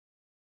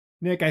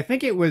Nick, I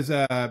think it was,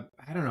 I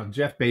don't know,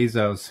 Jeff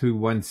Bezos who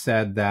once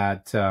said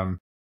that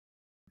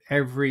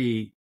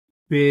every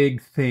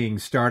big thing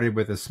started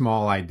with a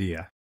small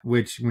idea,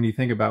 which when you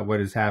think about what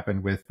has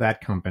happened with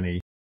that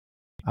company,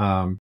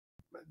 um,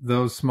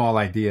 those small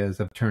ideas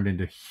have turned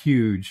into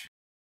huge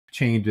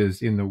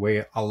changes in the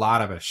way a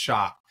lot of us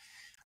shop.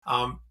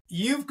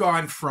 You've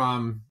gone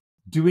from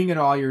doing it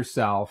all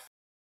yourself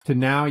to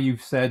now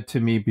you've said to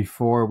me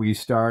before we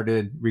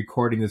started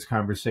recording this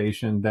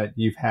conversation that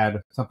you've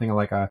had something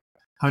like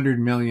 100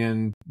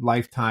 million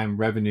lifetime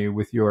revenue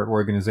with your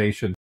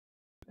organization.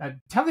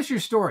 Tell us your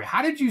story.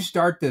 How did you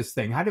start this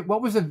thing?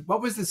 What was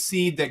the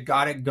seed that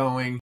got it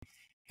going?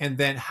 And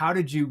then how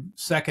did you,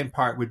 second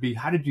part would be,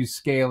 how did you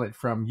scale it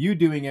from you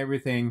doing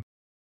everything,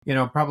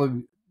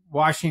 probably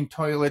washing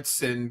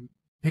toilets and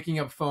picking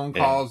up phone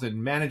calls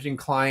and managing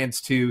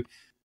clients to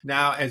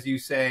now, as you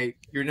say,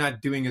 you're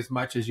not doing as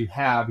much as you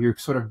have. You're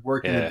sort of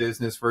working the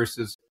business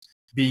versus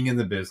being in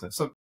the business.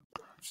 So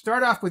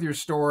start off with your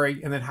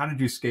story and then how did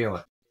you scale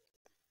it?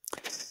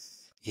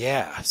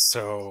 Yeah,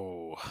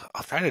 so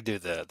I'll try to do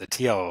the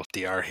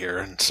TLDR here,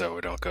 and so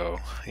we don't go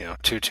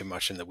too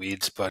much in the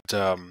weeds. But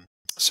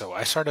so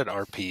I started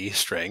RP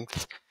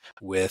Strength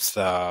with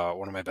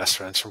one of my best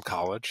friends from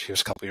college. He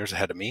was a couple years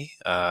ahead of me.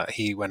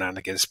 He went on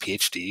to get his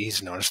PhD.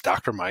 He's known as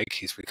Dr. Mike.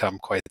 He's become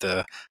quite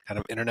the kind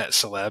of internet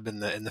celeb in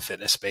the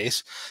fitness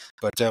space.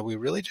 But we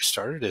really just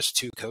started as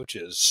two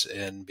coaches,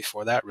 and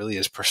before that, really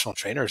as personal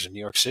trainers in New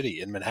York City,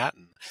 in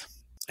Manhattan.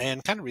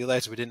 And kind of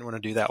realized we didn't want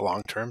to do that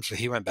long term. So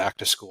he went back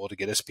to school to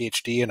get his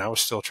PhD, and I was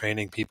still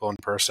training people in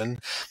person.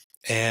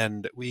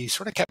 And we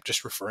sort of kept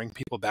just referring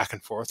people back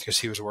and forth because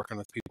he was working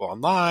with people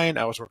online.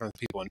 I was working with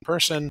people in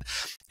person.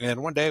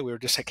 And one day we were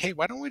just like, hey,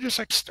 why don't we just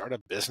start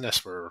a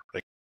business where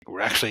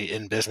we're actually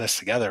in business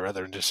together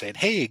rather than just saying,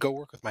 hey, go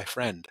work with my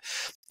friend.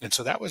 And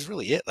so that was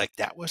really it.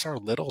 That was our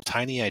little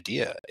tiny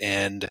idea.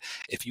 And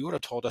if you would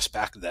have told us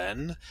back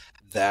then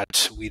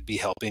that we'd be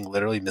helping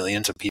literally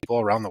millions of people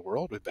around the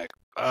world, we'd be like,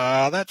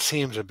 that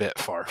seems a bit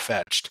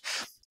far-fetched.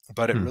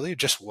 But it really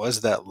just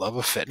was that love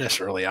of fitness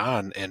early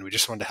on. And we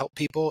just wanted to help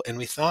people. And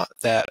we thought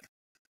that,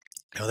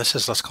 this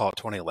is, let's call it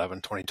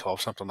 2011,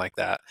 2012, something like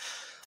that.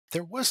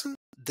 There wasn't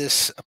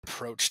this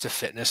approach to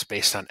fitness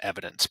based on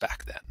evidence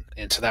back then.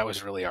 And so that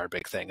was really our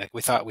big thing.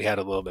 We thought we had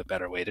a little bit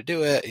better way to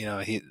do it.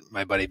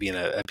 My buddy being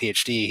a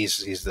PhD,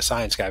 he's the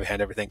science guy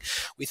behind everything.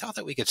 We thought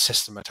that we could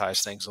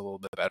systematize things a little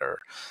bit better.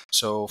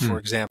 So for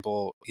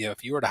example,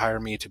 if you were to hire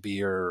me to be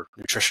your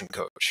nutrition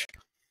coach,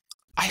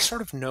 I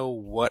sort of know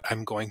what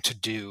I'm going to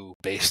do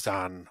based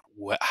on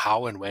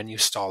how and when you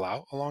stall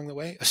out along the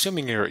way,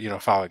 assuming you're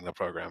following the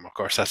program. Of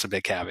course, that's a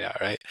big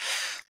caveat, right?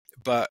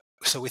 But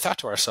so we thought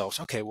to ourselves,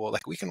 okay, well,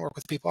 we can work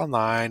with people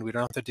online. We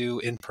don't have to do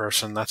in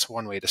person. That's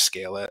one way to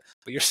scale it.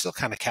 But you're still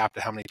kind of capped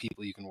at how many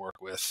people you can work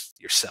with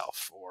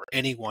yourself, or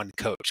any one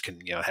coach can,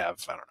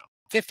 have, I don't know,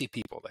 50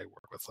 people they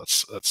work with,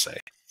 let's say.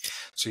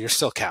 So you're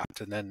still capped.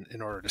 And then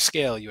in order to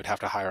scale, you would have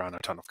to hire on a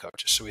ton of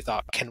coaches. So we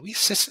thought, can we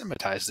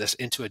systematize this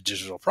into a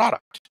digital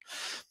product?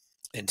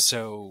 And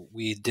so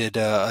we did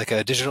a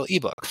digital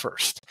ebook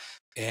first.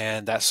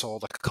 And that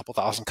sold a couple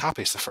thousand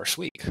copies the first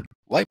week.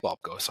 Light bulb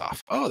goes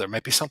off. Oh, there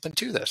might be something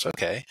to this.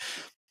 Okay.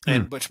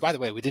 And which, by the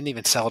way, we didn't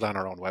even sell it on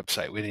our own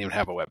website. We didn't even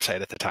have a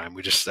website at the time.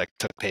 We just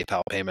took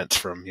PayPal payments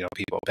from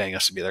people paying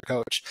us to be their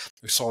coach.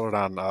 We sold it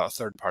on a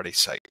third-party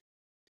site.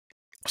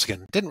 So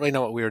again, didn't really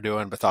know what we were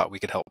doing, but thought we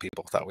could help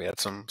people. Thought we had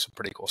some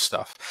pretty cool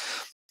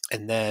stuff.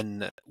 And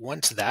then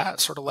once that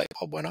sort of light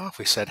bulb went off,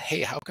 we said,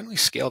 hey, how can we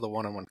scale the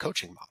one-on-one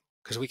coaching model?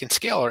 Because we can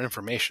scale our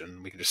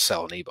information, we can just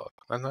sell an ebook,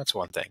 and that's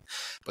one thing.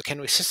 But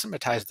can we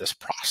systematize this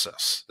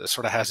process that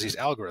sort of has these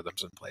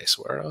algorithms in place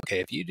where, okay,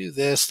 if you do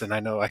this, then I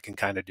know I can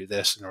kind of do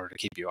this in order to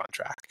keep you on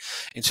track.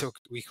 And so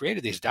we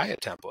created these diet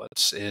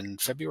templates in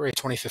February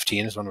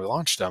 2015 is when we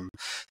launched them,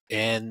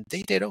 and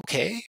they did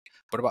okay.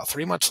 But about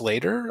 3 months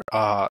later,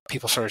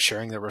 people started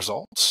sharing their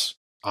results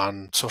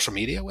on social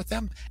media with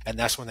them. And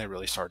that's when they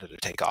really started to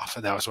take off.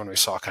 And that was when we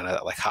saw kind of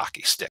that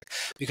hockey stick.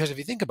 Because if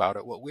you think about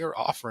it, what we were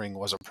offering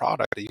was a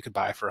product that you could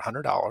buy for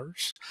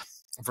 $100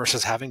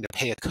 versus having to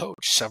pay a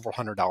coach several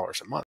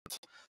 $100s a month.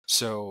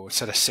 So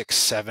instead of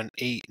 $600,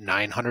 $700,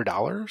 $800,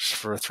 $900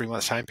 for a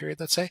 3-month time period,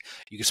 let's say,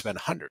 you could spend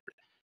 $100.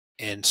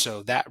 And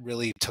so that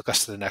really took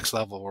us to the next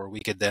level where we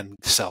could then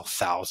sell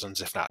thousands,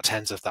 if not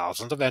tens of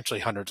thousands, eventually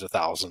hundreds of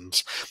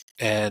thousands.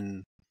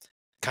 And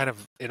kind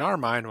of in our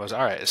mind was,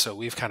 all right, so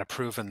we've kind of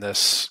proven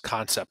this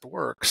concept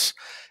works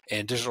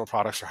and digital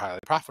products are highly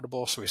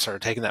profitable. So we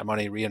started taking that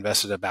money,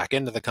 reinvested it back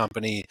into the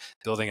company,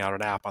 building out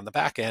an app on the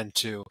back end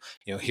to,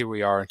 here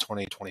we are in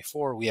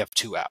 2024, we have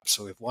 2 apps.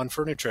 So we have one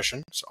for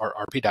nutrition, so our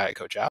RP Diet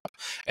Coach app,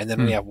 and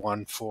then we have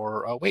one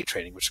for weight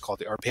training, which is called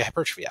the RP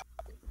Hypertrophy app.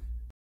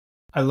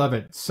 I love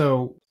it.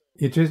 So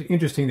it's just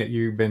interesting that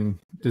you've been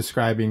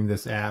describing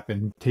this app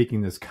and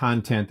taking this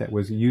content that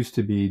was used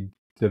to be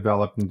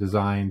developed and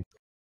designed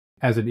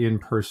as an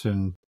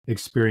in-person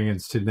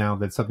experience to now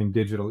that's something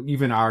digital.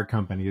 Even our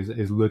company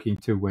is looking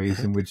to ways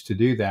in which to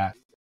do that.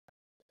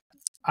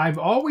 I've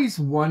always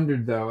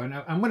wondered though, and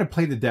I'm going to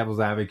play the devil's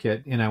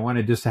advocate, and I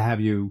wanted just to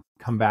have you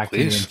come back to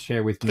me and Please,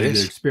 share with me your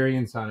please.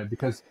 experience on it,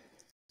 because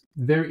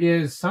there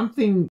is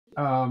something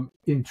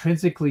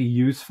intrinsically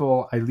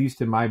useful, at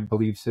least in my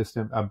belief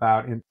system,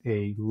 about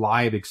a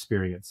live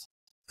experience.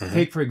 Hmm.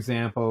 Take, for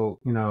example,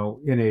 in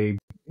an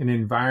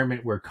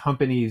environment where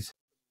companies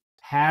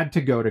had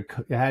to go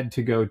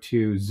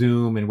to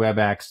Zoom and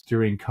WebEx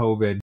during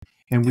COVID,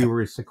 and we Yeah.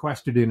 were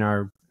sequestered in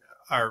our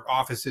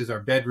offices,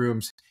 our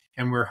bedrooms,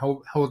 and we're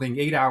holding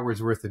 8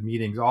 hours worth of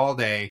meetings all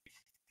day,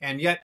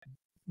 and yet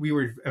we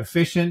were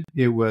efficient.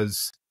 It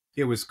was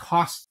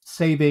cost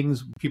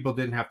savings. People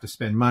didn't have to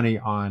spend money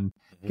on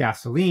Hmm.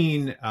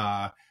 gasoline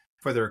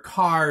for their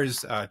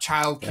cars. Yeah.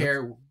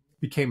 Childcare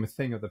became a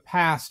thing of the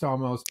past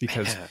almost,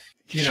 because Yeah.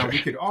 Sure. we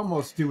could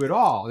almost do it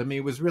all. I mean,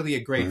 it was really a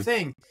great Hmm.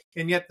 thing.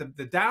 And yet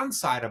the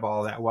downside of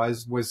all that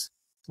was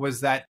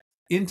that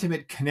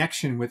intimate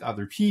connection with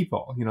other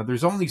people.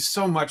 There's only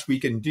so much we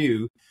can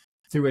do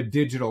through a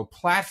digital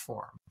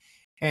platform.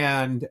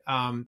 And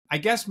I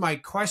guess my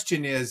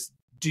question is,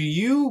 do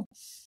you,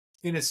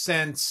 in a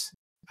sense,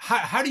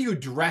 how do you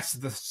address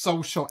the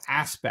social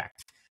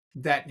aspect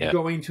that Yeah.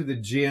 going to the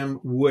gym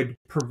would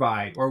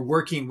provide, or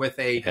working with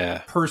a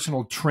Yeah.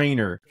 personal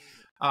trainer?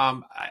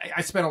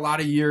 I spent a lot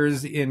of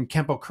years in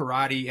Kempo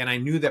karate, and I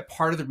knew that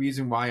part of the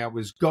reason why I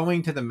was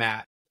going to the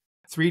mat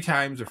 3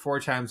 times or 4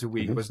 times a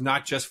week Hmm. was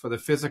not just for the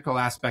physical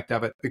aspect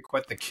of it,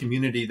 but the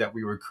community that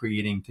we were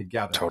creating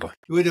together. Totally.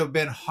 It would have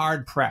been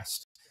hard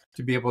pressed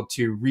to be able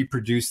to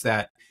reproduce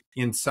that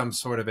in some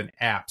sort of an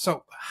app.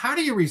 So how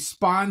do you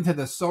respond to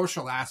the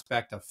social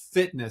aspect of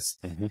fitness,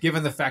 Hmm.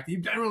 given the fact that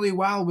you've done really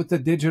well with the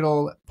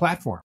digital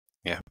platform?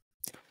 Yeah.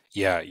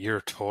 Yeah,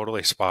 you're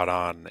totally spot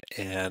on.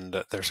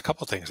 And there's a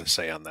couple things to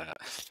say on that.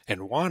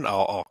 And one,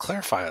 I'll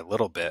clarify a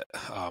little bit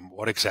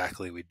what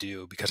exactly we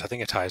do, because I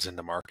think it ties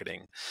into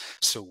marketing.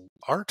 So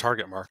our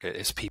target market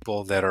is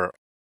people that are,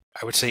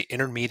 I would say,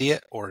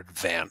 intermediate or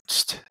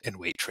advanced in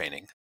weight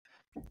training.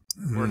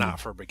 We're Mm, not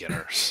for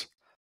beginners.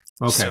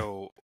 okay.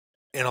 So,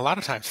 and a lot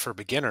of times for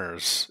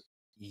beginners,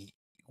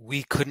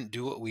 we couldn't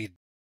do what we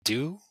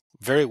do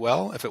very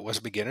well if it was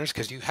beginners,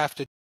 because you have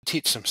to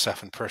teach some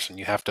stuff in person.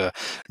 You have to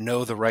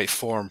know the right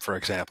form, for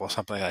example,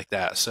 something like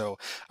that. So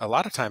a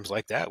lot of times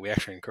like that, we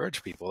actually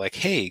encourage people like,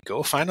 hey,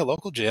 go find a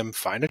local gym,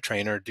 find a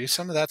trainer, do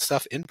some of that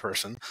stuff in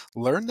person,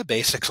 learn the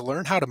basics,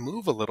 learn how to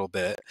move a little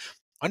bit.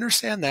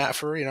 Understand that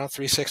for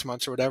 3-6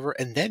 months or whatever,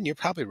 and then you're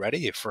probably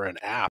ready for an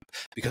app,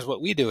 because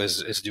what we do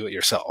is do it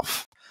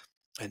yourself.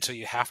 And so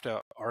you have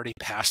to already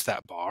pass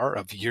that bar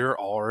of you're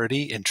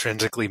already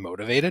intrinsically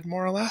motivated,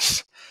 more or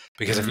less.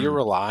 Because if you're Mm,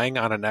 relying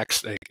on an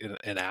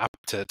app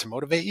to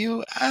motivate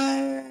you,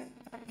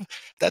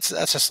 that's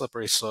a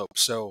slippery slope.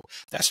 So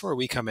that's where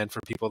we come in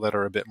for people that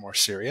are a bit more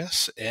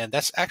serious. And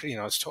that's actually,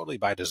 it's totally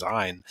by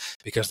design,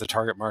 because the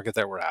target market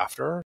that we're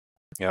after,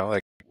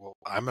 like, well,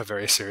 I'm a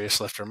very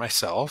serious lifter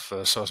myself.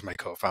 So is my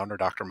co-founder,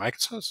 Dr. Mike.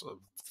 So is a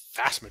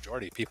vast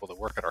majority of people that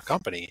work at our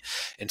company.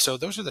 And so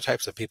those are the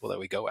types of people that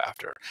we go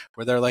after,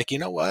 where they're like, you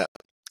know what?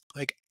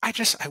 Like, I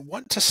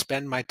want to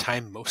spend my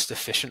time most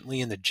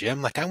efficiently in the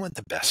gym. Like, I want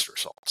the best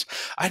results.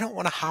 I don't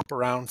want to hop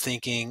around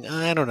thinking,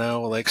 I don't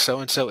know, like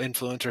so-and-so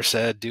influencer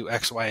said, do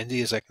X, Y, and Z.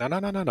 Is like, no, no,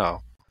 no, no,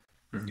 no.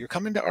 mm, You're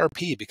coming to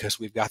RP because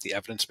we've got the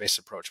evidence-based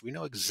approach. We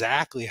know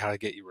exactly how to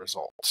get you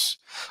results.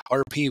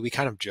 RP, we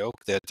kind of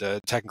joke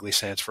that technically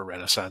stands for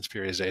Renaissance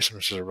Periodization,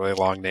 which is a really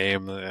long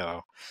name.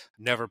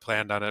 Never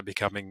planned on it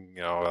becoming,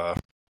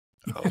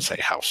 let's say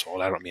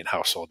household. I don't mean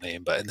household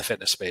name, but in the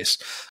fitness space.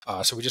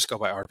 So we just go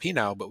by RP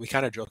now, but we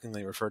kind of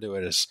jokingly refer to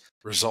it as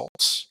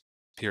results,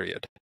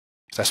 period.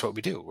 That's what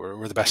we do.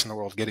 We're the best in the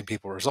world getting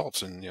people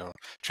results and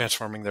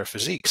transforming their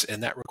physiques,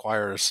 and that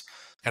requires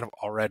kind of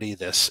already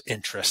this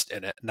interest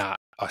in it, not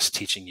us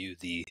teaching you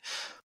the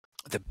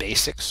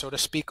basics, so to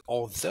speak.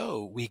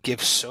 Although we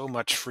give so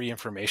much free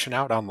information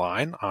out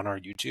online on our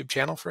YouTube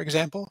channel, for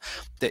example,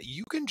 that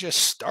you can just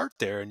start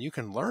there and you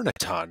can learn a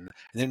ton.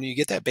 And then when you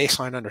get that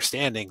baseline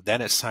understanding,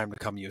 then it's time to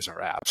come use our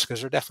apps, because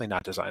they're definitely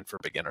not designed for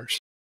beginners.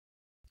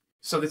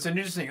 So that's an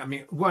interesting. I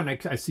mean, one,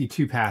 I see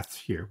two paths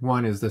here.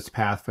 One is this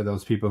path for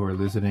those people who are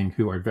listening,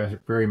 who are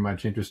very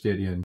much interested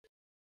in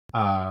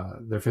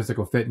their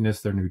physical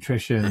fitness, their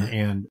nutrition, Mhm.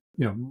 and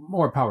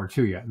more power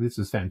to you. This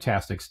is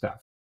fantastic stuff.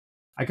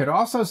 I could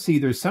also see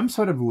there's some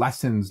sort of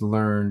lessons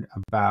learned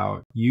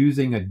about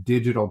using a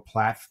digital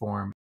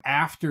platform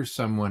after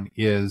someone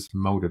is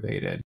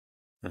motivated.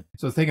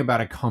 So think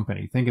about a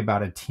company, think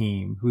about a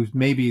team who's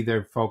maybe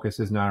their focus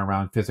is not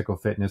around physical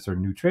fitness or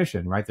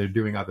nutrition, right? They're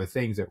doing other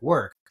things at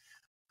work.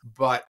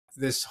 But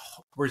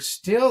we're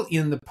still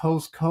in the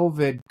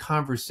post-COVID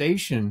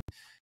conversation,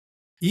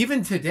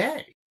 even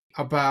today,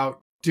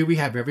 about, do we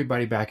have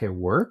everybody back at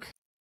work?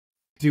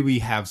 Do we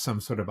have some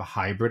sort of a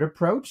hybrid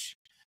approach?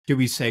 Do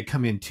we say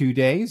come in 2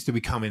 days? Do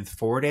we come in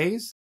 4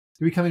 days?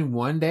 Do we come in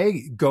 1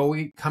 day?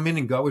 Come in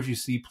and go as you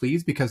see,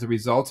 please, because the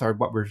results are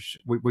what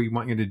we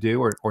want you to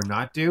do or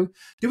not do.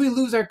 Do we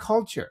lose our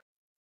culture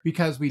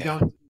because we Yeah.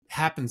 don't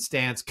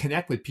happenstance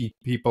connect with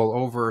people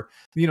over,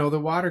 the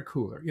water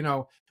cooler.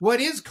 What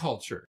is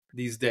culture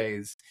these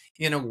days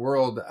in a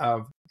world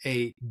of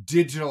a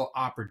digital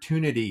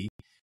opportunity,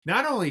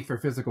 not only for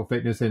physical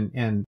fitness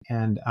and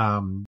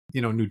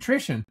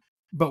nutrition,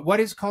 but what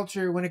is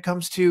culture when it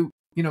comes to,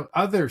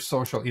 other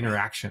social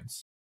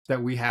interactions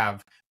that we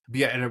have,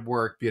 be it at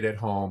work, be it at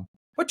home?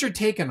 What's your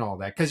take on all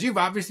that? Because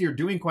you're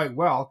doing quite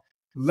well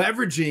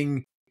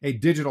leveraging a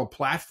digital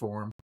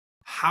platform.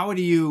 How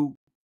do you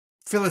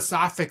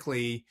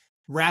philosophically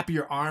wrap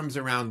your arms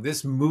around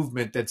this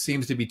movement that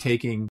seems to be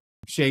taking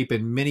shape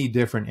in many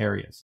different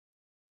areas?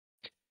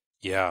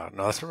 Yeah,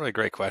 no, that's a really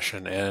great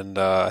question. And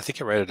I think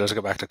you're right. It does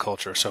go back to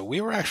culture. So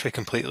we were actually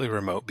completely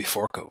remote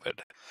before COVID.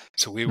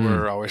 So we Mm.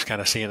 were always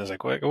kind of seen as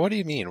like, what do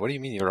you mean? What do you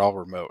mean you're all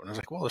remote? And I was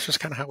like, well, it's just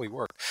kind of how we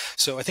work.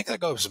 So I think that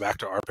goes back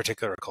to our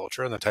particular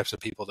culture and the types of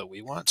people that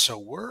we want. So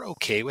we're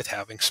okay with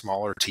having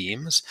smaller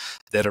teams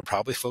that are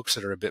probably folks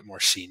that are a bit more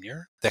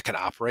senior that can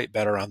operate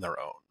better on their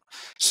own.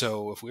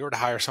 So if we were to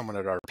hire someone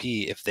at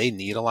RP, if they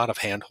need a lot of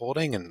hand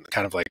holding and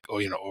kind of like,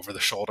 over the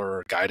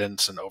shoulder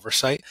guidance and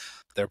oversight,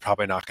 they're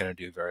probably not going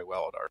to do very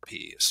well at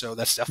RP. So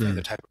that's definitely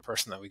the type of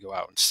person that we go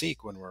out and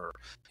seek when we're,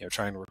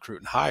 trying to recruit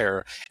and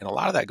hire. And a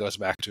lot of that goes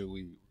back to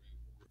we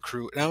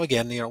recruit. Now,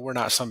 again, we're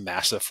not some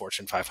massive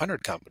Fortune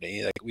 500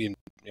 company. Like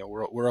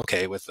we're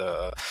okay with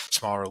a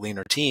smaller,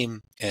 leaner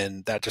team.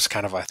 And that just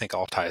kind of, I think,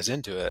 all ties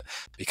into it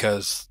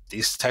because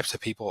these types of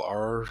people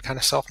are kind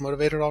of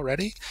self-motivated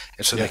already.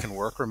 And so they can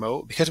work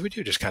remote because we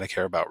do just kind of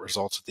care about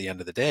results at the end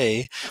of the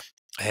day.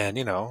 And,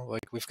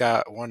 like we've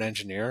got one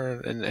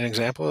engineer, an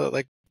example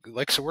that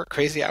likes to work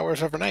crazy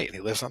hours overnight, and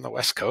he lives on the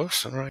West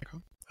Coast. And we're like,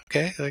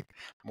 okay, like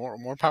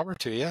more power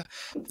to you.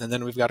 And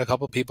then we've got a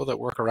couple of people that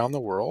work around the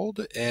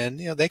world, and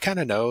they kind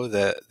of know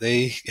that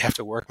they have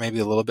to work maybe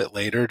a little bit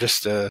later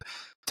just to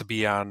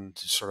be on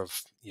sort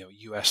of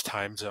U.S.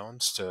 time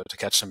zones to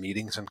catch some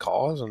meetings and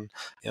calls, and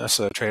that's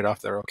a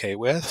trade-off they're okay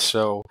with.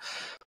 So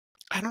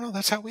I don't know.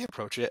 That's how we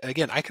approach it.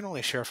 Again, I can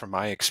only share from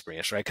my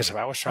experience, right? Because if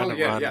I was trying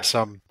to run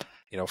some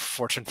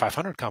Fortune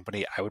 500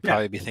 company, I would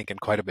probably be thinking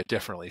quite a bit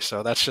differently.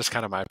 So that's just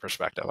kind of my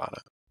perspective on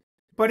it.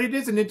 But it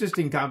is an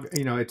interesting,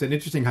 it's an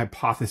interesting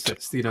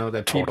hypothesis,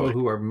 that people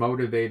who are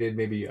motivated,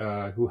 maybe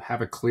who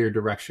have a clear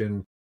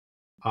direction,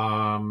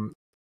 and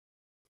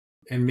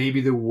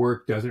maybe the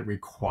work doesn't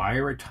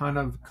require a ton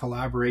of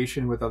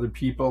collaboration with other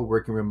people,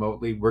 working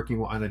remotely,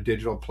 working on a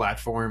digital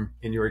platform,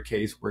 in your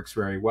case, works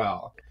very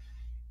well.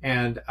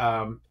 And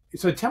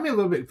so tell me a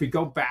little bit, if we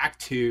go back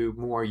to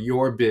more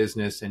your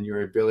business and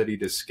your ability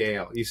to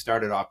scale. You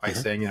started off by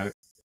saying,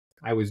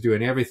 I was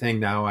doing everything.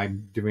 Now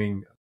I'm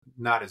doing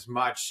not as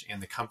much,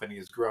 and the company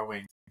is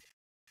growing.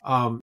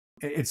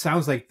 It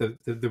sounds like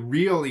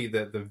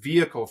the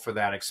vehicle for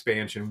that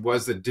expansion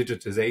was the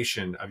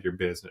digitization of your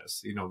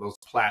business. Those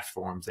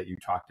platforms that you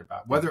talked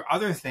about. Were there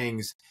other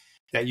things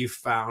that you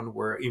found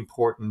were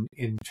important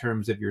in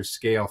terms of your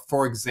scale?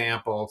 For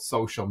example,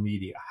 social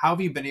media. How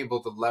have you been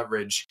able to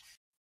leverage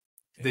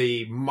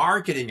the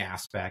marketing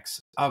aspects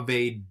of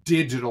a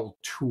digital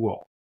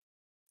tool?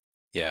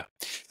 Yeah.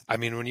 I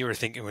mean, when you were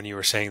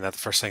saying that, the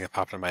first thing that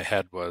popped in my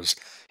head was,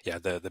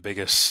 the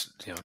biggest,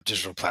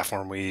 digital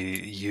platform we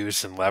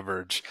use and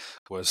leverage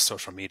was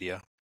social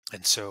media.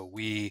 And so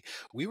we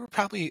were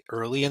probably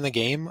early in the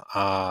game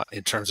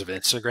in terms of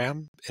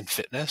Instagram and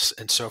fitness.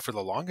 And so for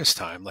the longest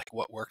time, like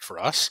what worked for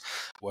us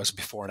was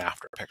before and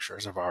after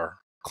pictures of our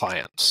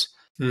clients.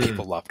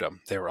 People loved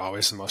them. They were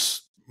always the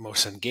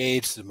most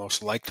engaged, the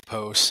most liked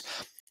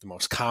posts, the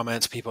most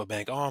comments. People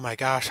being, oh my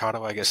gosh, how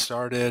do I get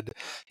started?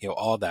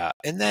 All that.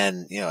 And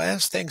then,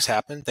 as things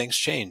happen, things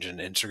change. And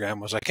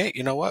Instagram was like, hey,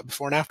 you know what?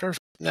 Before and afters,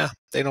 nah,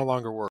 they no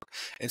longer work.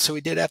 And so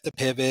we did have to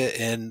pivot.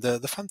 And the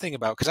fun thing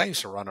about, because I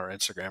used to run our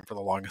Instagram for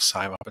the longest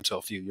time up until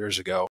a few years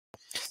ago,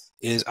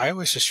 is I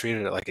always just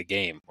treated it like a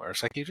game where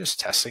it's like you're just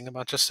testing a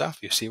bunch of stuff.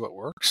 You see what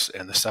works,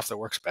 and the stuff that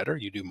works better,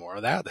 you do more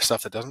of that. The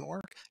stuff that doesn't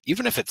work,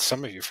 even if it's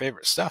some of your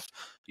favorite stuff,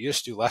 you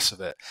just do less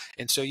of it.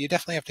 And so you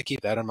definitely have to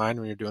keep that in mind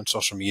when you're doing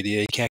social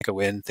media. You can't go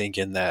in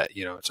thinking that,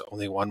 it's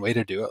only one way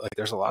to do it. Like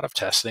there's a lot of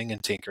testing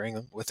and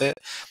tinkering with it.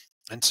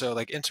 And so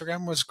like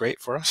Instagram was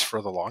great for us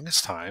for the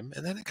longest time,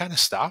 and then it kind of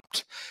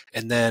stopped.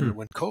 And then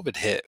when COVID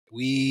hit,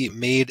 we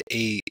made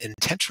a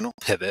intentional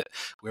pivot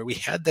where we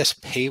had this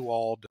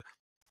paywalled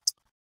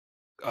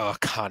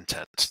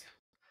content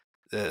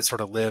that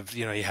sort of lived,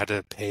 you had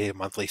to pay a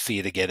monthly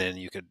fee to get in.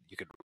 You could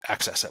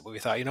access it. But we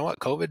thought, you know what,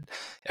 COVID,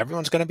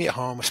 everyone's going to be at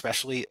home,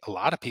 especially a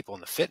lot of people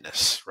in the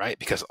fitness, right?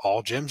 Because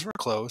all gyms were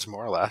closed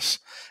more or less.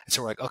 And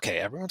so we're like, okay,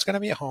 everyone's going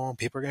to be at home.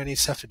 People are going to need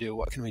stuff to do.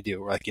 What can we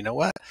do? We're like, you know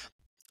what?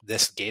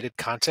 This gated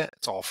content,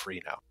 it's all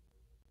free now.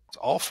 It's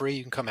all free.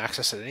 You can come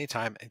access it at any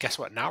time. And guess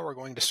what? Now we're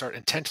going to start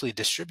intentionally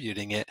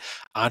distributing it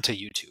onto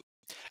YouTube.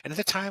 And at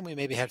the time, we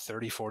maybe had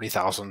 30,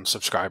 40,000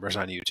 subscribers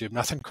on YouTube,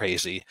 nothing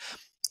crazy.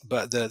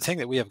 But the thing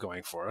that we have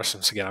going for us,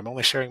 and again, I'm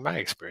only sharing my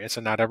experience,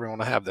 and not everyone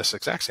will have this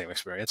exact same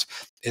experience,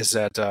 is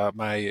that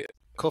my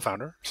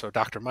co-founder, so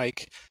Dr.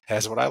 Mike,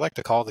 has what I like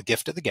to call the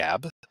gift of the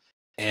gab.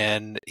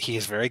 And he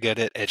is very good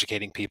at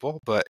educating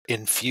people, but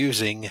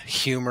infusing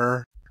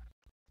humor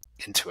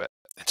into it.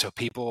 And so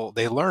people,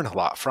 they learn a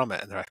lot from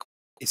it, and they're like,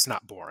 it's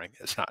not boring,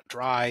 it's not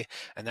dry.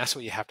 And that's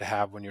what you have to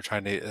have when you're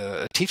trying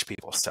to teach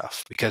people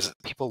stuff, because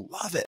people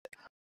love it.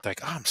 They're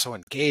like, oh, I'm so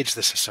engaged.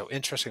 This is so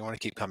interesting. I want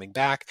to keep coming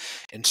back.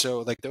 And so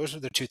like those are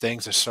the two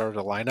things that started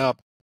to line up.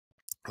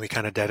 We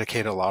kind of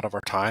dedicated a lot of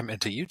our time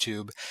into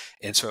YouTube.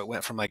 And so it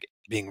went from like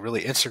being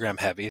really Instagram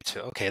heavy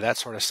to, okay, that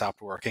sort of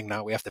stopped working.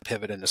 Now we have to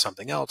pivot into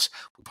something else.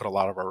 We put a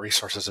lot of our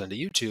resources into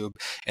YouTube.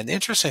 And the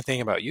interesting thing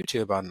about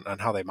YouTube on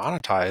how they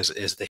monetize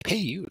is they pay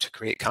you to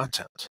create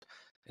content.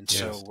 And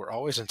so we're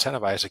always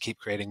incentivized to keep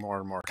creating more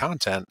and more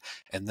content.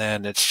 And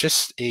then it's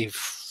just a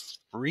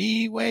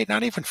free way,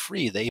 not even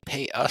free. They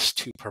pay us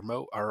to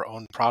promote our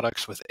own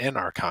products within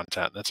our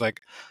content. And it's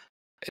like,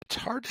 it's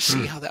hard to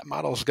see how that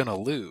model is going to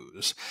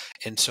lose.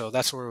 And so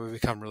that's where we've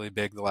become really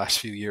big the last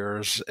few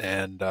years.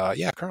 And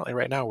currently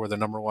right now, we're the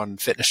 #1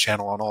 fitness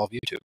channel on all of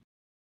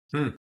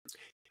YouTube.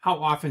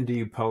 How often do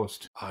you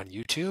post? On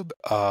YouTube?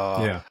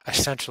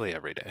 Essentially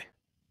every day.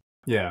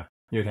 Yeah,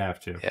 you'd have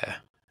to. Yeah.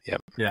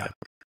 Yep. Yeah.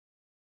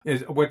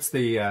 What's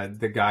the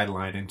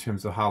guideline in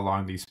terms of how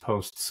long these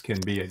posts can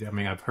be? I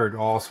mean, I've heard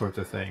all sorts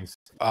of things.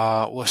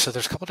 So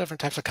there's a couple different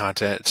types of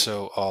content.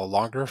 So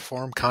longer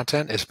form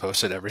content is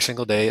posted every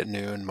single day at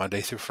noon, Monday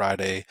through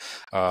Friday.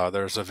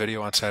 There's a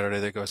video on Saturday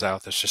that goes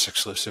out that's just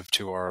exclusive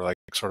to our like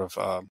sort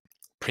of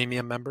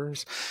premium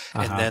members.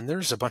 And then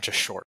there's a bunch of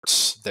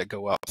shorts that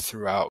go up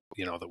throughout,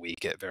 the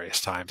week at various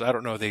times. I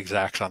don't know the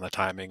exacts on the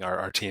timing.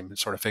 Our team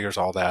sort of figures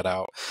all that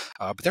out.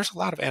 But there's a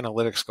lot of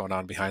analytics going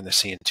on behind the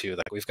scene too.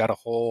 Like we've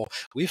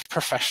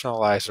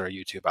professionalized our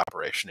YouTube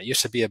operation. It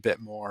used to be a bit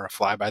more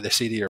fly by the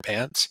seat of your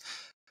pants,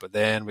 but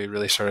then we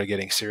really started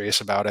getting serious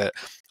about it.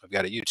 We've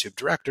got a YouTube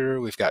director.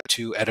 We've got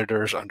 2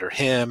 editors under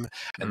him.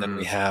 And then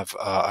we have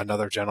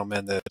another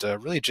gentleman that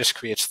really just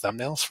creates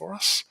thumbnails for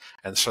us.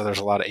 And so there's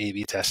a lot of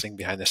A/B testing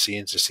behind the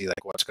scenes to see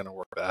like what's going to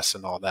work best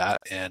and all that.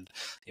 And,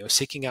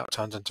 seeking out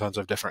tons and tons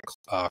of different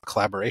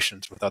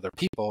collaborations with other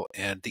people.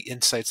 And the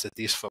insights that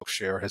these folks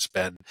share has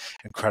been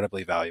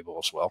incredibly valuable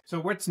as well. So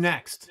what's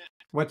next?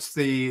 What's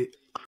the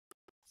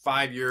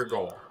 5-year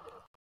goal?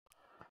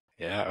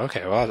 Yeah.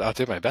 Okay. Well, I'll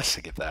do my best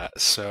to get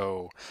that.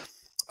 So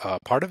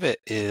part of it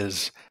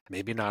is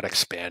maybe not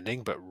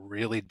expanding, but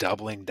really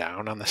doubling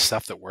down on the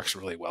stuff that works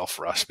really well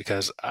for us,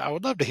 because I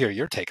would love to hear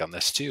your take on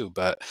this too.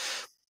 But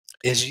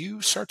as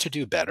you start to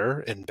do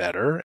better and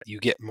better, you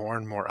get more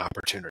and more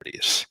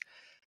opportunities.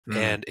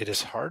 And it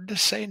is hard to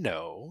say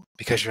no,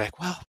 because you're like,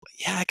 well,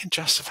 yeah, I can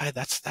justify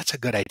that's a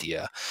good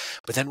idea.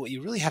 But then what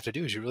you really have to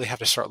do is you really have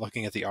to start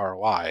looking at the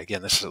ROI.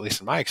 Again, this is at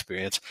least in my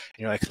experience.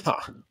 And you're like, all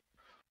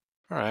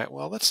right,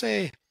 well, let's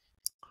say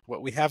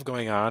what we have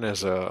going on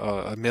is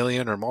a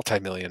million or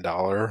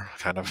multi-million-dollar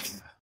kind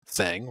of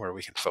thing where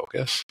we can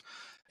focus.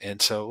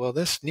 And so, well,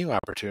 this new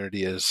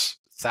opportunity is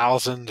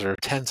thousands or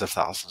tens of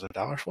thousands of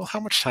dollars. Well,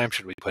 how much time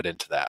should we put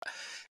into that?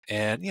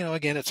 And,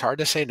 again, it's hard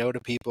to say no to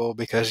people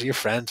because you're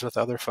friends with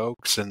other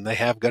folks and they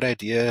have good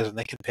ideas and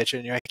they can pitch it.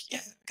 And you're like,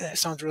 yeah, that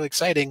sounds really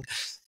exciting.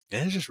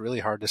 And it's just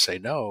really hard to say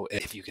no.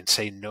 If you can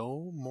say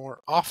no more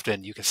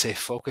often, you can stay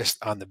focused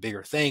on the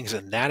bigger things.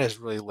 And that has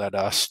really led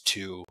us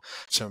to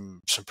some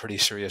pretty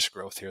serious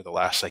growth here the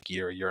last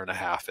year and a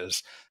half,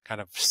 is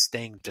kind of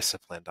staying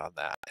disciplined on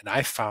that. And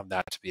I found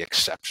that to be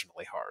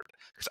exceptionally hard,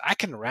 because I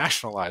can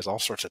rationalize all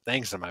sorts of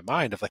things in my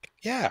mind of like,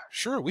 yeah,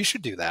 sure, we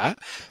should do that.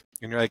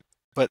 And you're like,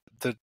 but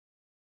the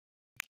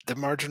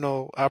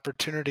marginal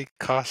opportunity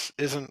cost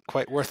isn't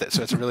quite worth it.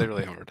 So it's really,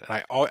 really hard.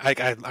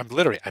 And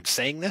I'm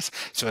saying this,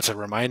 so it's a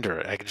reminder.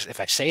 If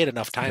I say it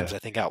enough times, I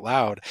think out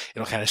loud,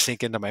 it'll kind of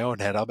sink into my own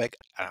head. I'll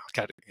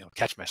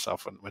catch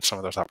myself when some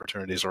of those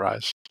opportunities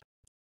arise.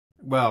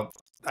 Well,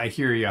 I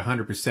hear you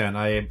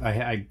 100%.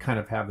 I kind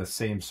of have the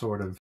same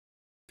sort of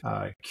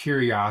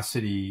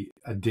curiosity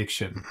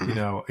addiction.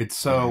 It's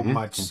so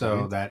much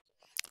so that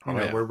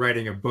we're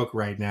writing a book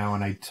right now,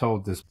 and I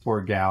told this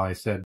poor gal, I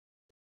said,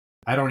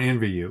 I don't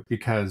envy you,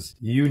 because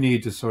you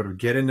need to sort of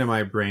get into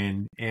my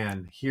brain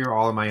and hear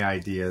all of my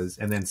ideas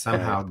and then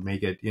somehow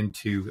make it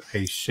into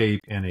a shape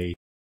and a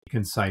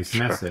concise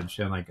message.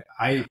 And like,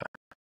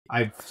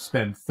 I've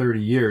spent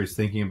 30 years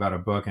thinking about a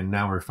book, and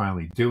now we're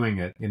finally doing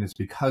it. And it's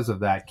because of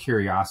that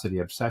curiosity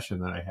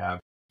obsession that I have.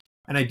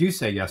 And I do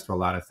say yes to a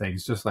lot of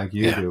things, just like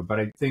you do. But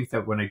I think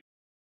that when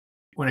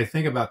I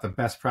think about the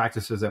best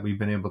practices that we've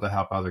been able to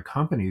help other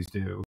companies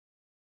do,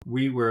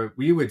 we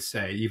would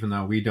say, even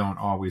though we don't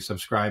always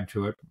subscribe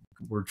to it,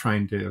 we're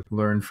trying to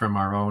learn from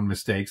our own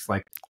mistakes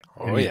like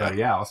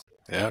anybody else.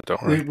 Yeah, don't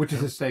worry. Which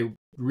is to say,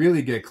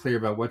 really get clear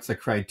about what's the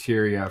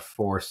criteria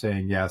for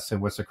saying yes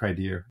and what's the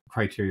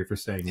criteria for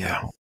saying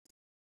no.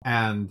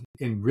 And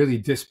in really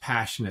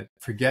dispassionate,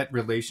 forget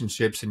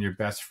relationships and your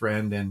best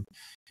friend and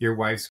your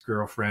wife's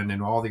girlfriend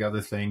and all the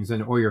other things,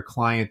 or your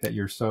client that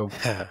you're so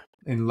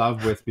in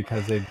love with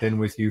because they've been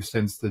with you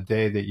since the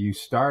day that you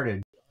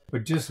started.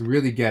 But just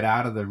really get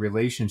out of the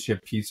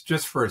relationship piece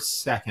just for a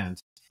second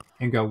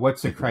and go,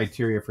 what's the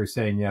criteria for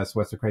saying yes?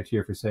 What's the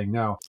criteria for saying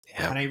no?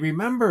 Yeah. And I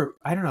remember,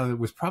 I don't know, it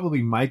was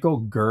probably Michael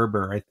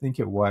Gerber, I think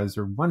it was,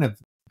 or one of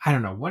I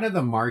don't know, one of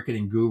the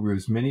marketing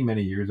gurus many,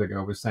 many years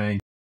ago was saying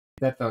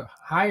that the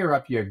higher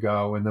up you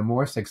go and the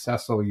more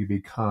successful you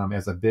become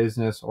as a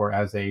business or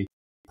as a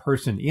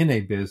person in a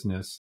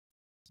business,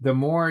 the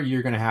more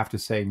you're going to have to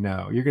say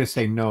no. You're going to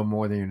say no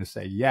more than you're going to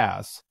say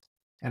yes.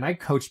 And I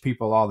coach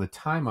people all the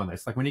time on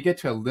this. Like when you get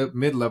to a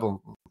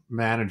mid-level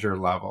manager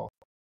level,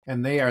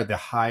 and they are the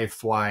high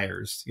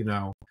flyers,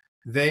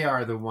 they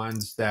are the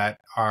ones that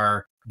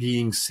are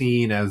being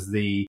seen as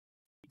the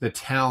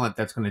talent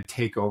that's going to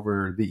take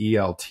over the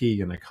ELT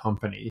in a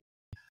company.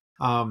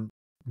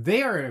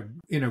 They are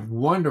in a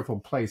wonderful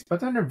place, but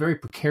they're in a very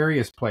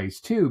precarious place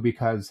too,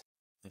 because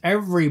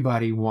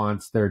everybody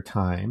wants their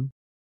time.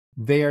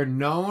 They are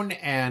known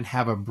and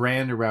have a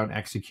brand around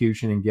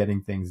execution and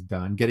getting things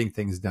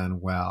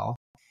done well.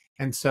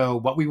 And so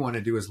what we want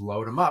to do is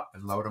load them up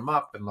and load them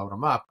up and load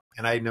them up.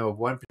 And I know of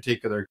one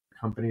particular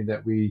company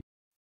that we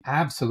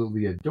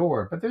absolutely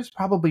adore, but there's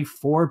probably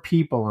 4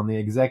 people on the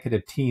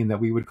executive team that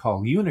we would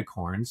call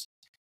unicorns,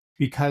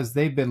 because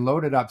they've been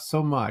loaded up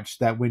so much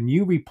that when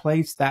you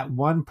replace that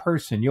one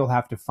person, you'll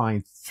have to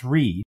find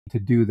 3 to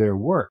do their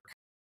work.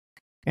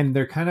 And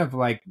they're kind of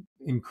like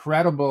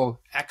incredible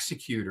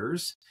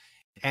executors,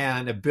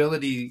 and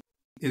ability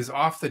is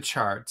off the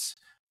charts.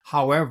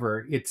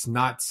 However, it's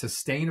not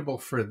sustainable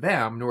for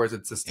them, nor is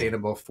it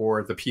sustainable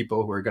for the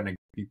people who are going to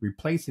be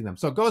replacing them.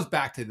 So it goes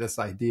back to this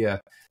idea,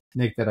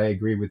 Nick, that I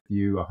agree with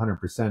you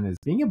 100%, is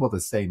being able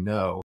to say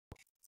no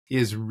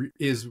is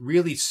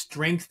really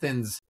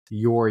strengthens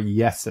your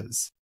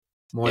yeses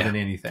more than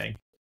anything.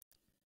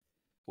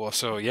 Well,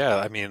 so yeah,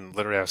 I mean,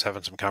 literally, I was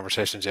having some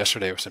conversations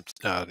yesterday with some,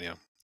 a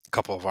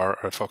couple of our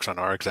folks on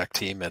our exec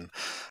team, and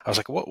I was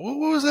like, "What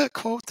was that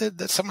quote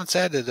that someone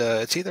said?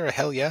 It's either a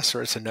hell yes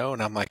or it's a no."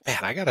 And I'm like, "Man,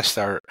 I got to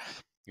start,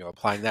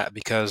 applying that,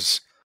 because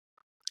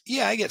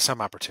yeah, I get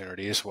some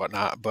opportunities,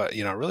 whatnot, but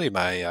really,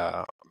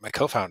 my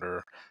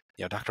co-founder,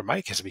 Dr.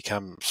 Mike, has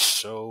become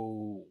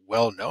so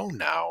well known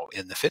now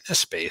in the fitness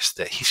space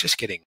that he's just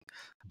getting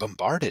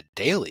bombarded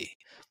daily."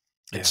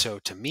 And so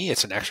to me,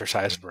 it's an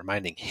exercise in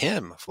reminding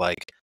him of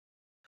like,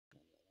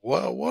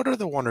 well, what are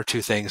the 1 or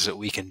 2 things that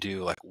we can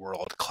do like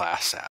world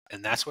class at?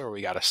 And that's where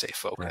we got to stay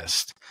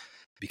focused,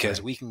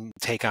 because we can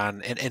take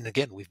on, and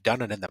again, we've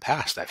done it in the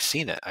past. I've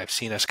seen it. I've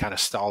seen us kind of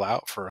stall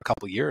out for a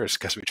couple of years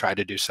because we tried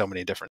to do so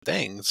many different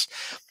things.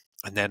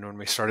 And then when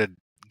we started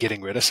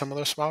getting rid of some of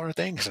those smaller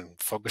things and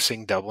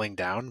focusing, doubling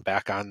down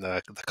back on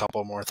the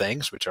couple more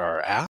things, which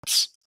are our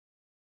apps,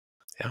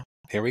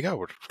 here we go.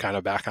 We're kind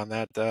of back on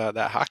that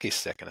hockey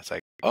stick, and it's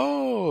like,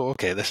 oh,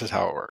 okay, this is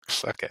how it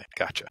works. Okay,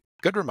 gotcha.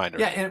 Good reminder.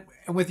 Yeah,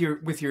 and with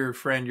your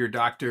friend, your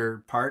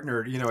doctor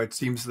partner, it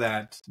seems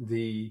that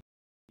the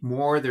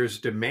more there's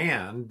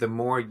demand, the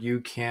more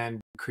you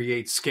can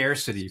create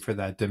scarcity for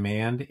that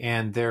demand,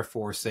 and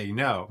therefore say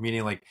no.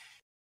 Meaning, like,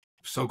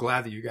 so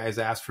glad that you guys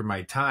asked for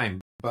my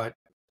time, but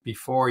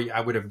before I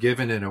would have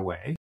given it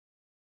away.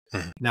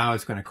 Now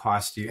it's going to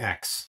cost you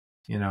X,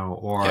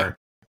 or.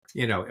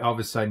 All of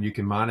a sudden you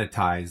can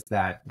monetize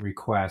that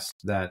request,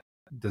 that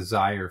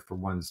desire for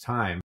one's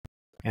time.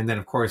 And then,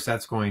 of course,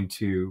 that's going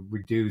to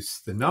reduce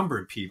the number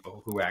of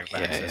people who have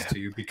access to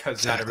you,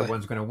 because not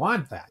everyone's going to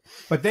want that.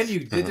 But then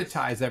you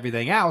digitize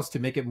everything else to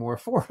make it more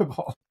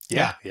affordable.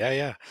 Yeah.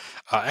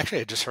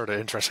 Actually, I just heard an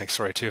interesting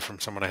story, too, from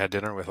someone I had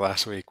dinner with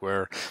last week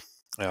where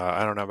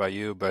I don't know about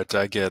you, but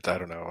I get,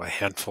 a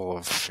handful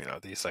of,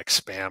 these like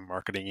spam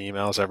marketing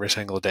emails every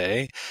single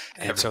day.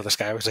 And so this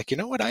guy was like, you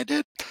know what I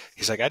did?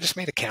 He's like, I just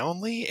made a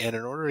Calendly, and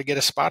in order to get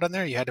a spot on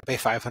there, you had to pay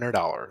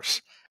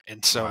 $500.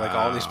 And so like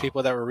all these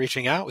people that were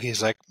reaching out,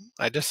 he's like,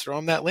 I just throw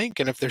them that link,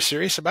 and if they're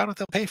serious about it,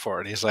 they'll pay for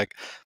it. And he's like,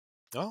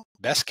 well,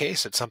 best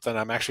case, it's something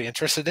I'm actually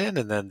interested in.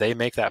 And then they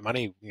make that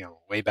money,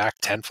 way back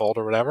tenfold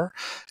or whatever.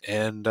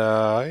 And,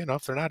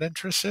 if they're not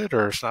interested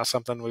or it's not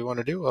something we want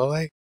to do, well,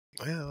 I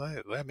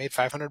made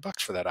 $500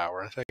 for that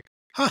hour. It's like,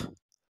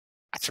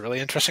 that's a really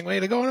interesting way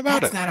to go about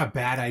it. That's not a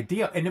bad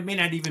idea. And it may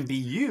not even be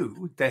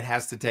you that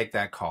has to take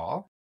that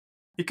call.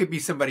 It could be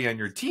somebody on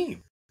your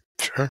team.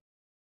 Sure.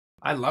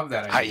 I love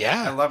that idea.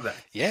 I love that.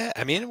 Yeah.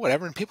 I mean,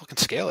 whatever. And people can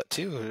scale it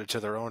too to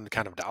their own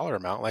kind of dollar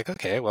amount. Like,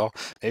 okay, well,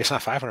 maybe it's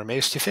not 500, maybe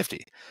it's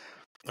 250.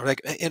 Or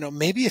like,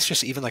 maybe it's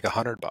just even like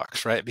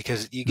 $100, right?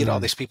 Because you get all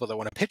these people that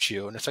want to pitch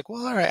you, and it's like,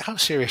 well, all right, how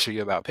serious are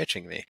you about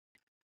pitching me?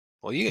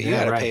 Well, you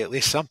got to pay at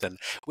least something,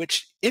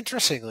 which,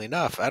 interestingly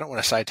enough, I don't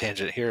want to side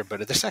tangent here,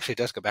 but this actually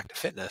does go back to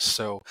fitness.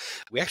 So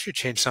we actually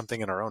changed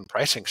something in our own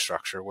pricing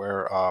structure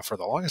where for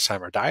the longest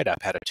time, our diet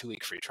app had a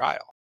 2-week free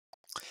trial.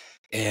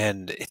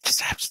 And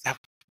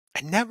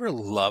I never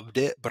loved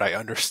it, but I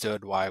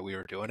understood why we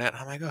were doing it. And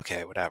I'm like,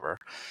 okay, whatever.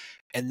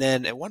 And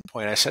then at one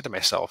point I said to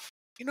myself,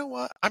 you know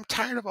what? I'm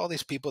tired of all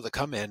these people that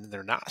come in and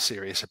they're not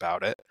serious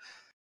about it.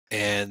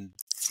 And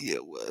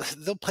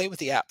they'll play with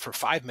the app for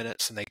 5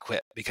 minutes and they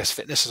quit because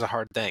fitness is a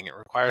hard thing. It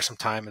requires some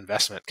time,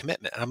 investment,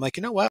 commitment. And I'm like,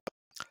 you know what?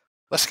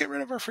 Let's get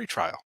rid of our free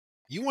trial.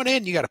 You want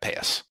in, you got to pay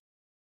us.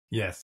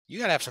 Yes. You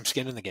got to have some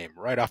skin in the game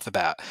right off the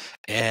bat,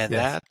 and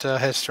Yes. that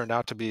has turned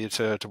out to be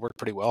to work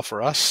pretty well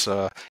for us.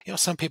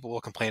 Some people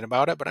will complain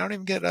about it, but I don't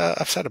even get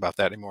upset about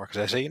that anymore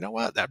because I say, you know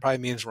what, that probably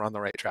means we're on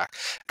the right track,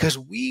 because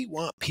we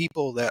want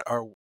people that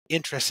are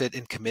interested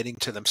in committing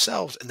to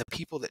themselves, and the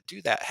people that do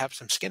that have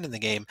some skin in the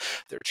game.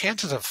 Their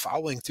chances of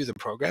following through the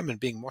program and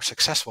being more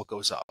successful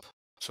goes up.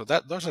 So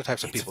those are the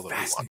types of It's people that we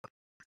want. fascinating.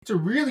 It's a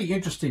really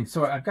interesting.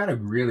 So I've got a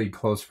really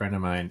close friend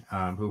of mine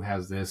who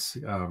has this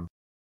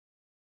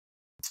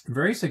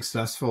very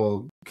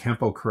successful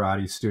Kempo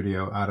karate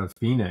studio out of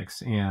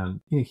Phoenix, and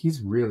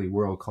he's really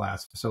world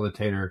class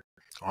facilitator,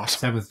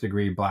 Awesome. 7th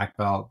degree black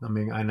belt. I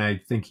mean, and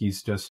I think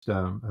he's just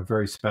a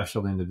very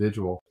special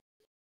individual.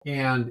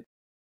 And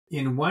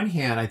in one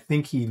hand, I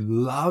think he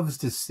loves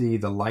to see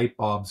the light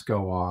bulbs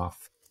go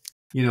off.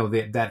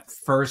 That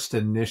first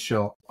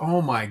initial,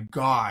 oh my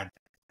God,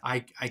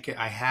 I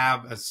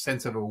have a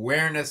sense of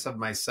awareness of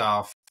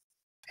myself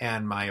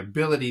and my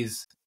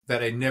abilities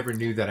that I never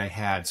knew that I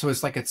had. So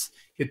it's like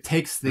it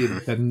takes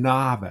the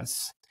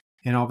novice,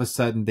 and all of a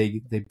sudden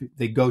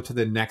they go to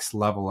the next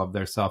level of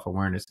their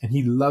self-awareness. And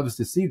he loves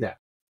to see that,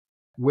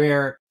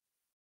 where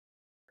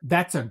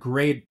that's a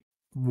great,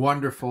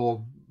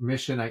 wonderful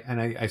mission.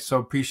 I so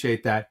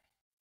appreciate that.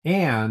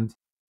 And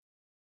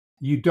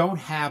you don't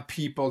have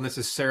people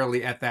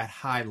necessarily at that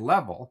high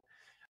level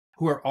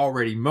who are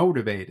already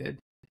motivated.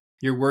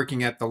 You're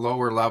working at the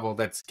lower level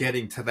that's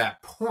getting to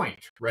that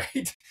point,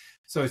 right?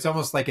 So it's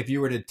almost like if you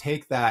were to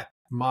take that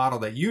model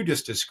that you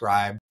just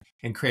described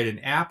and create an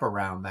app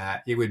around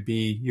that, it would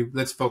be,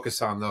 let's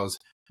focus on those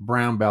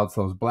brown belts,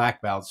 those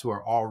black belts who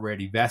are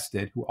already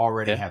vested, who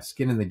already have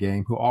skin in the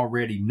game, who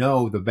already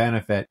know the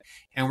benefit.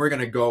 And we're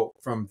going to go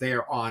from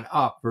there on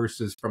up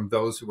versus from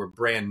those who are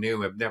brand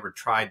new, have never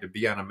tried to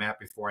be on a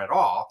map before at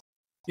all.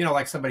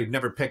 Like somebody who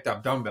never picked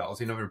up dumbbells,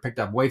 never picked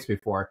up weights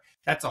before.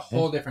 That's a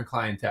whole different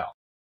clientele,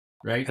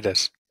 right? It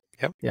is.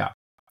 Yep. Yeah.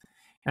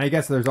 And I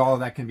guess there's all of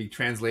that can be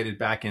translated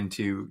back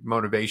into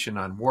motivation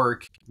on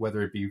work,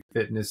 whether it be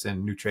fitness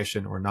and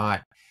nutrition or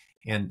not,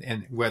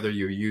 and whether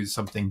you use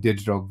something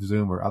digital,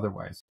 Zoom or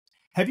otherwise.